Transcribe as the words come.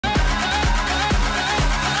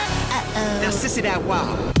rest of that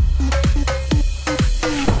wow.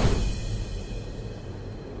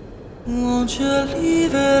 Won't you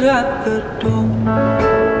leave it at the door?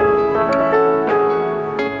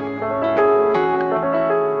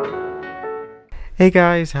 Hey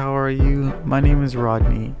guys, how are you? My name is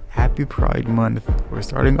Rodney. Happy Pride Month. We're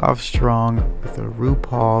starting off strong with a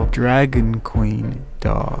RuPaul Dragon Queen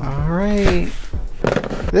doll. Alright,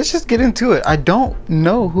 let's just get into it. I don't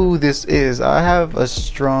know who this is. I have a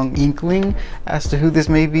strong inkling as to who this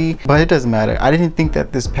may be, but it doesn't matter. I didn't think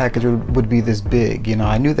that this package would be this big. You know,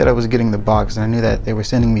 I knew that I was getting the box and I knew that they were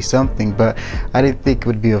sending me something, but I didn't think it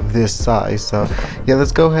would be of this size. So yeah,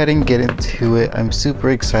 let's go ahead and get into it. I'm super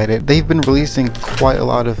excited. They've been releasing quite a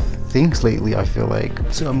lot of things lately, I feel like.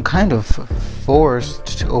 So I'm kind of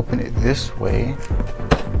forced to open it this way.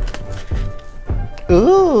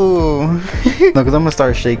 Ooh. No, because I'm gonna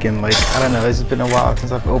start shaking. Like, I don't know, it's been a while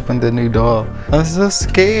since I've opened the new doll. I'm so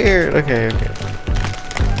scared. Okay.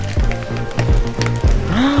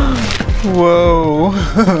 Whoa.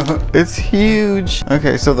 It's huge.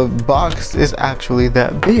 Okay, so the box is actually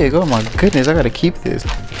that big. Oh my goodness, I gotta keep this.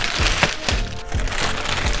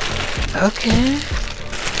 Okay.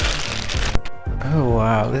 Oh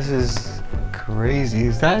wow, this is crazy.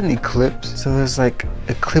 Is that an eclipse? So there's like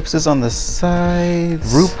eclipses on the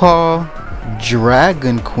sides. RuPaul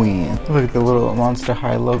Dragon Queen. Look at the little Monster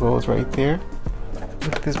High logos right there.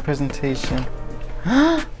 Look at this presentation.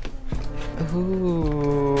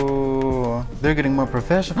 Ooh, they're getting more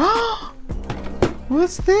professional.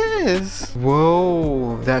 What's this?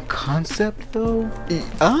 Whoa, that concept though?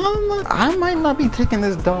 I might not be taking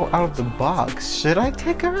this doll out of the box. Should I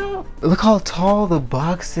take her out? Look how tall the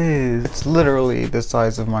box is. It's literally the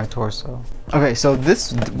size of my torso. Okay, so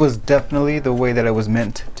this was definitely the way that it was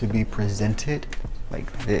meant to be presented, like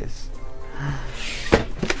this.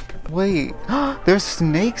 Wait, there's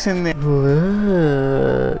snakes in there.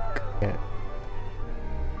 Look.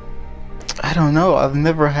 I don't know, I've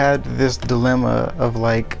never had this dilemma of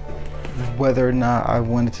like whether or not I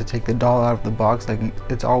wanted to take the doll out of the box. Like,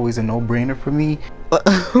 it's always a no-brainer for me.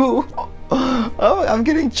 Oh, I'm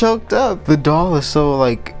getting choked up. The doll is so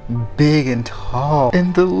like big and tall,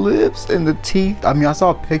 and the lips and the teeth. I mean, I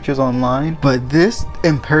saw pictures online, but this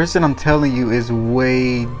in person, I'm telling you, is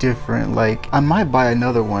way different. Like, I might buy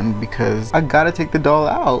another one because I gotta take the doll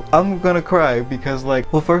out. I'm gonna cry because,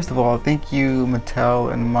 like, well, first of all, thank you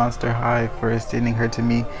Mattel and Monster High for sending her to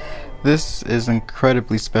me. This is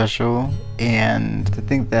incredibly special, and to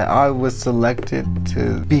think that I was selected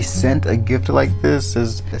to be sent a gift like this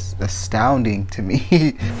is astounding to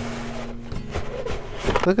me.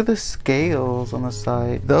 Look at the scales on the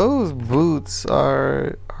side. Those boots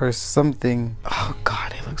are something. Oh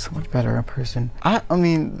god, they look so much better in person. I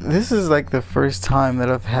mean, this is like the first time that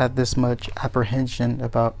I've had this much apprehension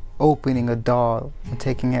about opening a doll and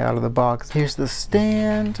taking it out of the box. Here's the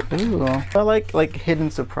stand. Ooh, I like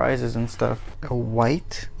hidden surprises and stuff. A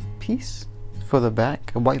white piece for the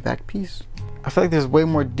back, a white back piece. I feel like there's way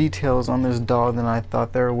more details on this doll than I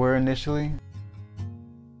thought there were initially.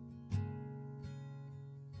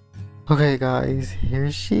 Okay guys,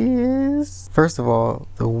 here she is. First of all,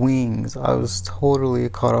 the wings. I was totally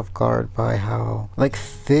caught off guard by how like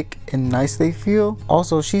thick and nice they feel.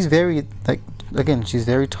 Also, she's very like, again, she's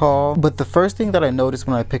very tall, but the first thing that I noticed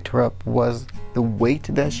when I picked her up was the weight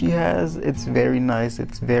that she has. It's very nice.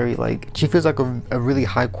 It's very like, she feels like a really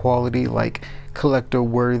high quality, like collector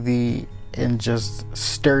worthy and just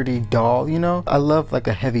sturdy doll, you know? I love like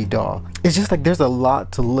a heavy doll. It's just like there's a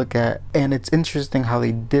lot to look at, and it's interesting how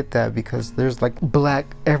they did that because there's like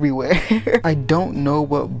black everywhere. I don't know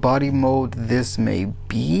what body mold this may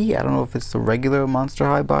be. I don't know if it's the regular Monster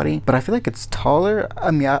High body, but I feel like it's taller.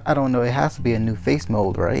 I mean, I don't know, it has to be a new face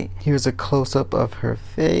mold, right? Here's a close-up of her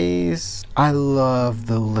face. I love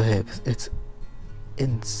the lips. It's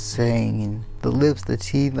insane. The lips, the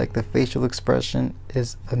teeth, like the facial expression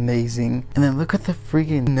is amazing. And then look at the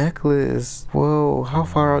freaking necklace. Whoa, how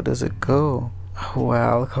far out does it go? Oh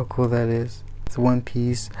wow, look how cool that is. It's one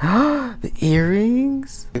piece. The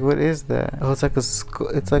earrings? Like, what is that? Oh, it's like a skull.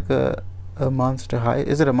 It's like a Monster High.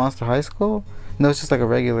 Is it a Monster High skull? No, it's just like a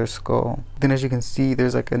regular skull. Then as you can see,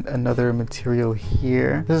 there's like another material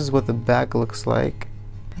here. This is what the back looks like.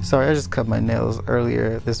 Sorry, I just cut my nails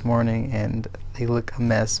earlier this morning and they look a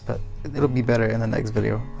mess, but it'll be better in the next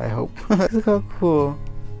video, I hope. Look how cool.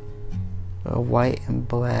 White and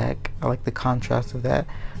black. I like the contrast of that.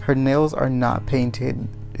 Her nails are not painted.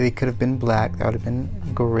 They could have been black. That would have been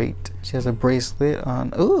great. She has a bracelet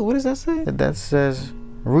on. Ooh, what does that say? That says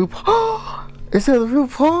RuPaul. It says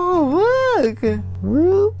RuPaul. Look,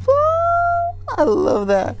 RuPaul. I love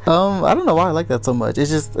that. I don't know why I like that so much.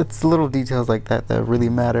 It's little details like that that really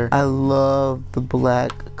matter. I love the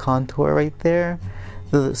black contour right there,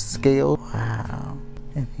 the scale. Wow.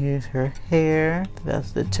 And here's her hair.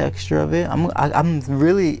 That's the texture of it. I'm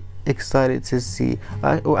really excited to see.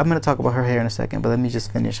 I'm gonna talk about her hair in a second, but let me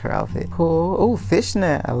just finish her outfit. Cool. Oh,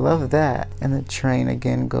 fishnet. I love that. And the train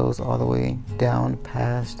again goes all the way down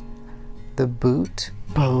past the boot.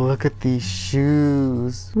 But look at these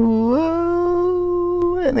shoes.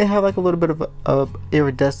 Whoa. And they have like a little bit of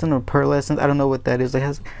iridescent or pearlescent. I don't know what that is. It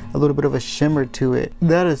has a little bit of a shimmer to it.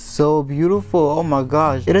 That is so beautiful. Oh my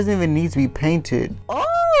gosh. It doesn't even need to be painted.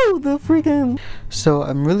 Oh, the freaking. So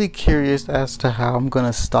I'm really curious as to how I'm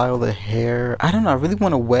gonna style the hair. I don't know. I really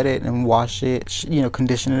want to wet it and wash it, you know,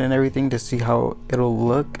 condition it and everything to see how it'll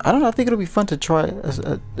look. I don't know. I think it'll be fun to try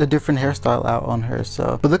a different hairstyle out on her.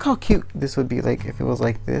 So, but look how cute this would be like if it was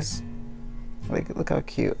like this. Like, look how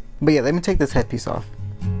cute. But yeah, let me take this headpiece off.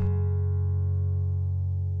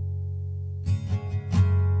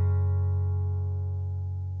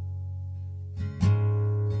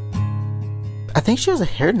 I think she has a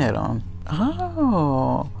hairnet on.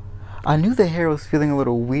 Oh, I knew the hair was feeling a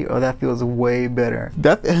little weird. Oh, that feels way better.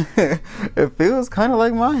 That it feels kind of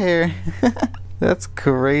like my hair. That's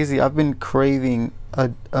crazy. I've been craving a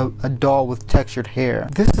doll with textured hair.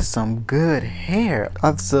 This is some good hair.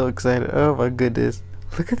 I'm so excited. Oh my goodness.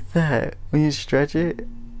 Look at that. When you stretch it,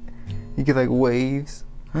 you get like waves.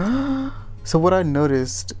 So what I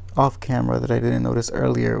noticed off camera that I didn't notice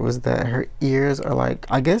earlier was that her ears are like,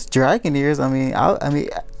 I guess, dragon ears. I mean,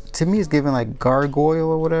 to me it's giving like gargoyle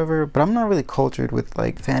or whatever, but I'm not really cultured with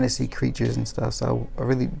like fantasy creatures and stuff, so I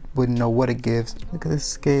really wouldn't know what it gives. Look at the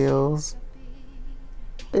scales.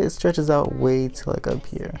 It stretches out way to like up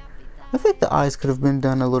here. I think the eyes could have been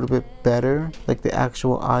done a little bit better, like the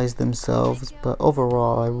actual eyes themselves, but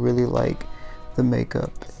overall I really like the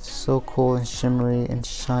makeup. It's so cool and shimmery and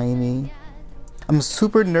shiny. I'm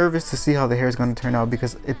super nervous to see how the hair is going to turn out,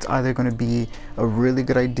 because it's either going to be a really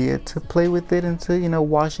good idea to play with it and to, you know,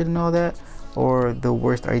 wash it and all that, or the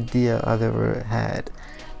worst idea I've ever had.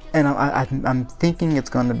 And I'm thinking it's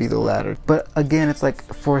going to be the latter. But again, it's like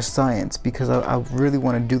for science, because I really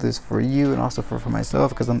want to do this for you and also for myself,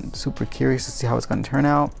 because I'm super curious to see how it's going to turn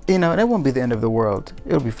out. You know, and it won't be the end of the world.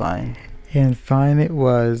 It'll be fine. And fine it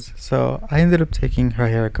was. So I ended up taking her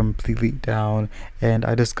hair completely down, and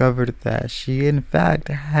I discovered that she in fact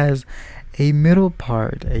has a middle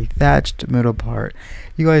part, a thatched middle part.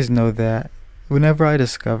 You guys know that whenever I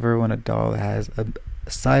discover when a doll has a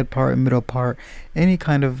side part, middle part, any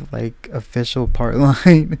kind of like official part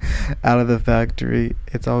line out of the factory,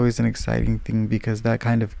 it's always an exciting thing, because that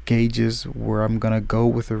kind of gauges where I'm gonna go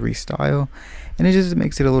with a restyle, and it just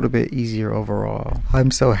makes it a little bit easier overall.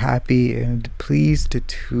 I'm so happy and pleased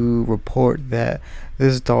to report that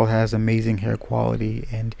this doll has amazing hair quality,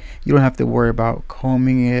 and you don't have to worry about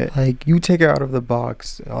combing it. Like, you take it out of the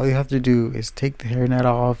box, all you have to do is take the hairnet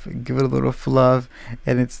off, give it a little fluff,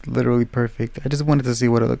 and it's literally perfect. I just wanted to see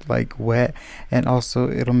what it looked like wet, and also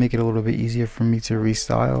it'll make it a little bit easier for me to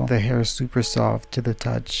restyle. The hair is super soft to the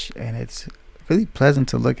touch, and it's really pleasant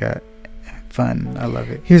to look at. Fun. I love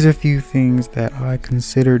it. Here's a few things that I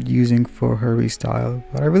considered using for her restyle,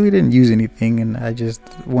 but I really didn't use anything, and I just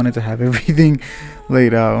wanted to have everything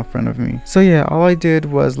laid out in front of me. So yeah, all I did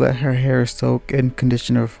was let her hair soak in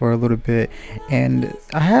conditioner for a little bit, and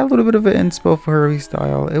I had a little bit of an inspo for her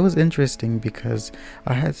restyle. It was interesting because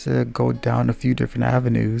I had to go down a few different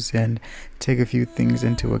avenues and take a few things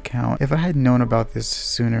into account. If I had known about this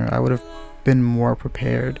sooner, I would have been more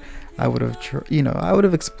prepared. I would have, I would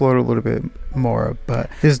have explored a little bit more, but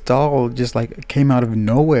this doll just like came out of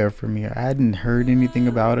nowhere for me. I hadn't heard anything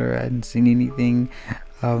about her. I hadn't seen anything,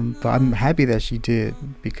 but I'm happy that she did,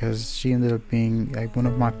 because she ended up being like one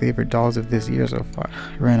of my favorite dolls of this year so far.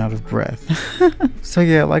 I ran out of breath. So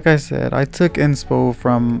yeah, like I said, I took inspo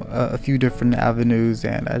from a few different avenues,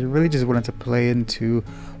 and I really just wanted to play into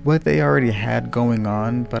what they already had going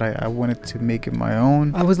on, but I wanted to make it my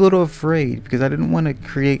own. I was a little afraid because I didn't want to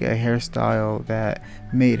create a hairstyle that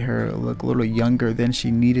made her look a little younger than she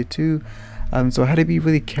needed to. So I had to be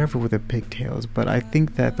really careful with the pigtails, but I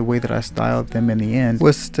think that the way that I styled them in the end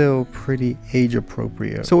was still pretty age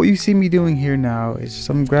appropriate. So what you see me doing here now is just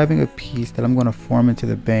I'm grabbing a piece that I'm going to form into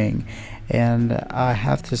the bang, and I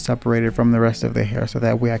have to separate it from the rest of the hair so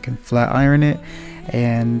that way I can flat iron it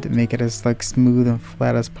and make it as like smooth and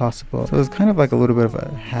flat as possible. So it's kind of like a little bit of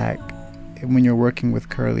a hack when you're working with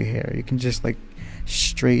curly hair. You can just like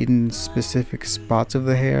straighten specific spots of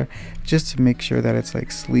the hair just to make sure that it's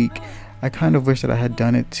like sleek. I kind of wish that I had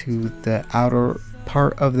done it to the outer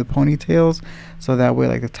part of the ponytails, so that way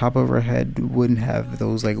like the top of her head wouldn't have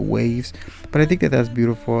those like waves. But I think that that's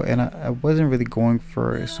beautiful, and I wasn't really going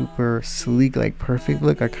for a super sleek like perfect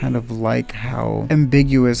look. I kind of like how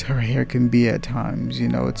ambiguous her hair can be at times, you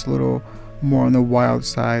know. It's a little more on the wild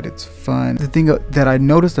side. It's fun. The thing that I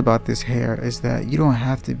noticed about this hair is that you don't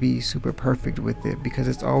have to be super perfect with it, because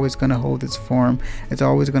it's always going to hold its form. It's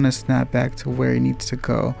always going to snap back to where it needs to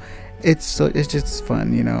go. It's just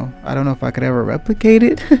fun, you know. I don't know if I could ever replicate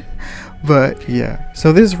it but yeah.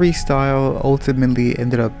 So this restyle ultimately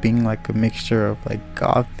ended up being like a mixture of like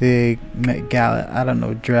gothic, Met Gala, I don't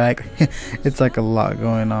know, drag. It's like a lot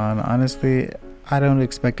going on. Honestly, I don't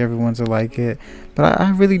expect everyone to like it, but I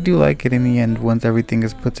really do like it in the end once everything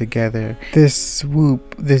is put together. This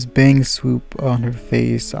swoop, this bang swoop on her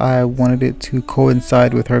face, I wanted it to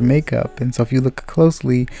coincide with her makeup, and so if you look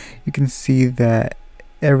closely, you can see that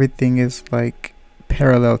everything is like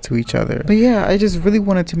parallel to each other. But yeah, I just really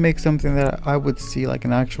wanted to make something that I would see like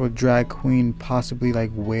an actual drag queen possibly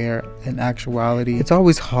like wear in actuality. It's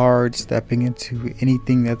always hard stepping into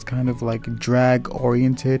anything that's kind of like drag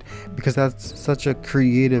oriented, because that's such a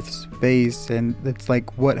creative space, and it's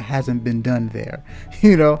like what hasn't been done there,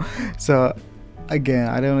 you know. So again,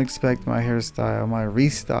 I don't expect my hairstyle, my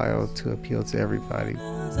restyle, to appeal to everybody.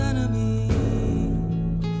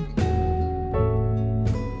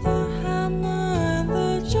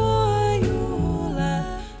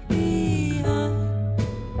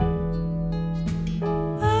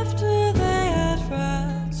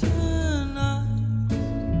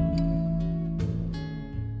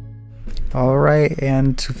 Alright,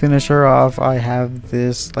 and to finish her off, I have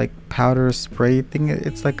this like powder spray thing.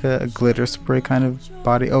 It's like a glitter spray kind of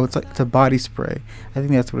body. Oh, it's a body spray. I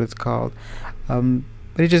think that's what it's called. But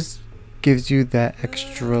it just gives you that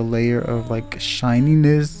extra layer of like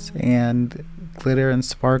shininess and glitter and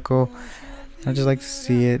sparkle. I just like to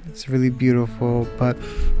see it. It's really beautiful. But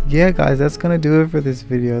yeah, guys, that's gonna do it for this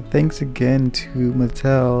video. Thanks again to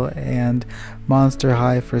Mattel and Monster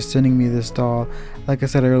High for sending me this doll. Like I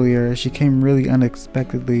said earlier, she came really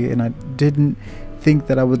unexpectedly, and I didn't think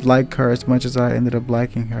that I would like her as much as I ended up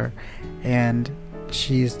liking her. And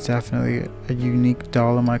she's definitely a unique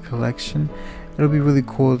doll in my collection. It'll be really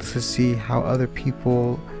cool to see how other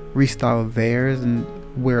people restyle theirs and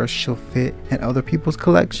where she'll fit in other people's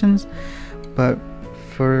collections. But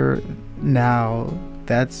for now,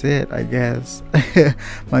 that's it, I guess.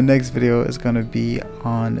 My next video is gonna be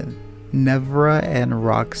on Nevra and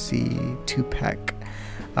Roxy 2-pack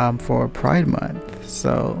for Pride Month.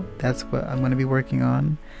 So that's what I'm gonna be working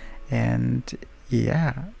on, and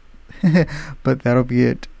yeah. But that'll be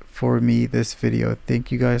it for me this video.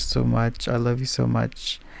 Thank you guys so much. I love you so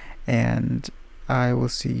much, and I will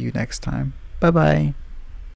see you next time. Bye bye.